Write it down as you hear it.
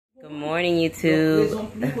Good morning, YouTube.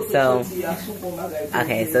 So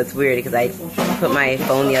it's weird because I put my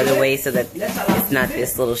phone the other way so that it's not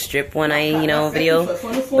this little strip when I, video,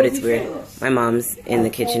 but it's weird. My mom's in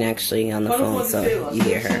the kitchen actually on the phone, so you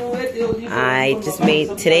hear her. I just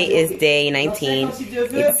made, today is day 19.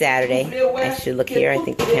 It's Saturday. I should look here. I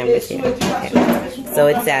think the camera's here. Okay. So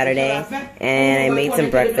it's Saturday, and I made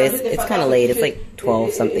some breakfast. It's kind of late. It's like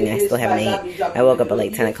 12 something. I still haven't ate. I woke up at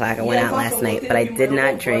like 10 o'clock. I went out last night, but I did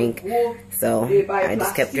not drink, so I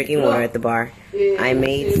just kept drinking water at the bar. I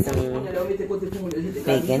made some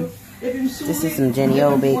bacon. This is some Jenny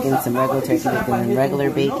O bacon, some regular turkey bacon, and regular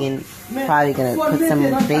bacon. Probably gonna put some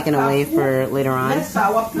bacon away for later on. I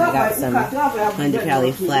got some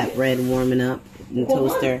 100-calorie flatbread warming up in the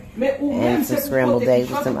toaster, and some scrambled eggs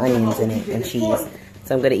with some onions in it and cheese.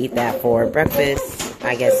 So I'm gonna eat that for breakfast,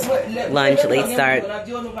 I guess lunch, late start.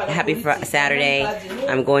 Happy Saturday.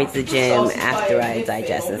 I'm going to the gym after I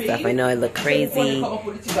digest and stuff. I know I look crazy,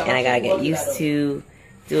 and I gotta get used to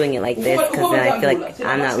doing it like this, because then I feel like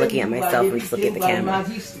I'm not looking at myself and just looking at the camera.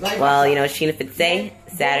 Well, Sheena Fitz Day,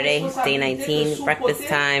 Saturday, day 19, breakfast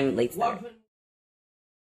time, late start.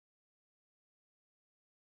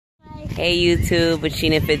 Hey YouTube, it's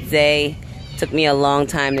Sheena Fitz Day. Took me a long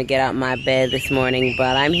time to get out my bed this morning,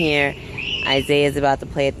 but I'm here. Isaiah's about to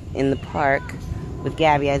play in the park with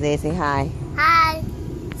Gabby. Isaiah, say hi. Hi.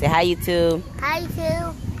 Say hi, YouTube. Hi,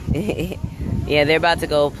 YouTube. Yeah, they're about to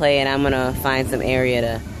go play, and I'm gonna find some area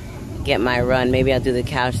to get my run. Maybe I'll do the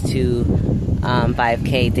couch to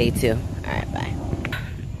 5K day 2. All right, bye.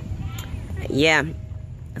 Yeah,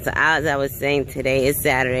 so as I was saying, today is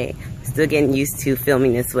Saturday. Still getting used to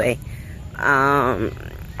filming this way.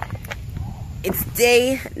 It's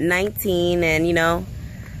day 19, and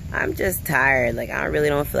I'm just tired. Like, I really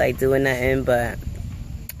don't feel like doing nothing, but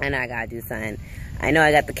I know I gotta do something. I know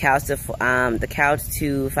I got the couch to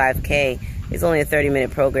 5K. It's only a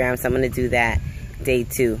 30-minute program, so I'm gonna do that day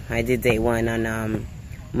 2. I did day 1 on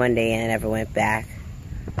Monday, and I never went back.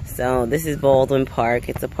 So this is Baldwin Park.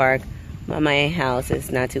 It's a park by my house.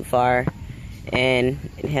 It's not too far, and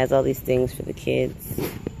it has all these things for the kids.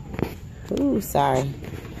 Ooh, sorry.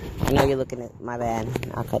 I know you're looking at my bad.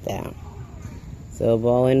 I'll cut that out. So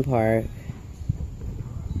Baldwin Park.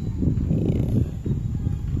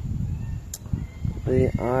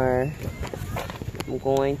 Yeah. I'm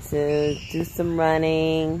going to do some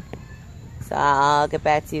running. So I'll get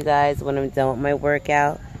back to you guys when I'm done with my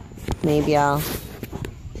workout. Maybe I'll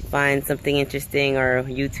find something interesting or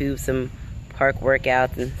YouTube some park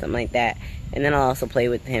workouts and something like that. And then I'll also play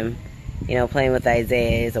with him. Playing with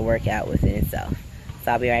Isaiah is a workout within itself.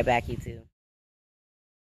 So I'll be right back, YouTube.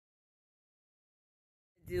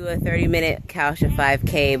 Do a 30-minute couch to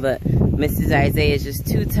 5K, but Mrs. Isaiah is just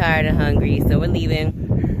too tired and hungry, so we're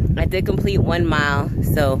leaving. I did complete 1 mile,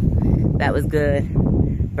 so that was good.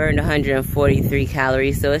 Burned 143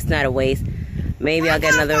 calories, so it's not a waste. Maybe I'll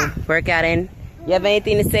get another workout in. You have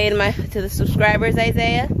anything to say to the subscribers,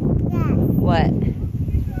 Isaiah? Yeah. What?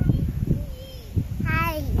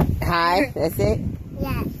 Hi. Hi? That's it?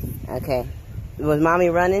 Yes. Okay. Was Mommy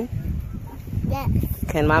running? Yes.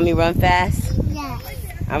 Can Mommy run fast? Yes.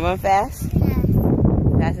 I run fast? Yes.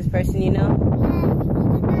 Fastest person you know?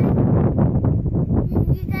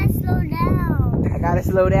 You gotta slow down. I gotta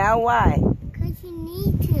slow down? Why? Because you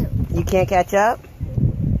need to. You can't catch up?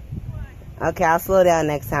 Okay, I'll slow down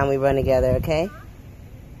next time we run together, okay?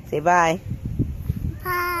 Say bye.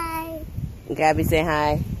 Bye. Gabby, say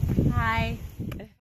hi.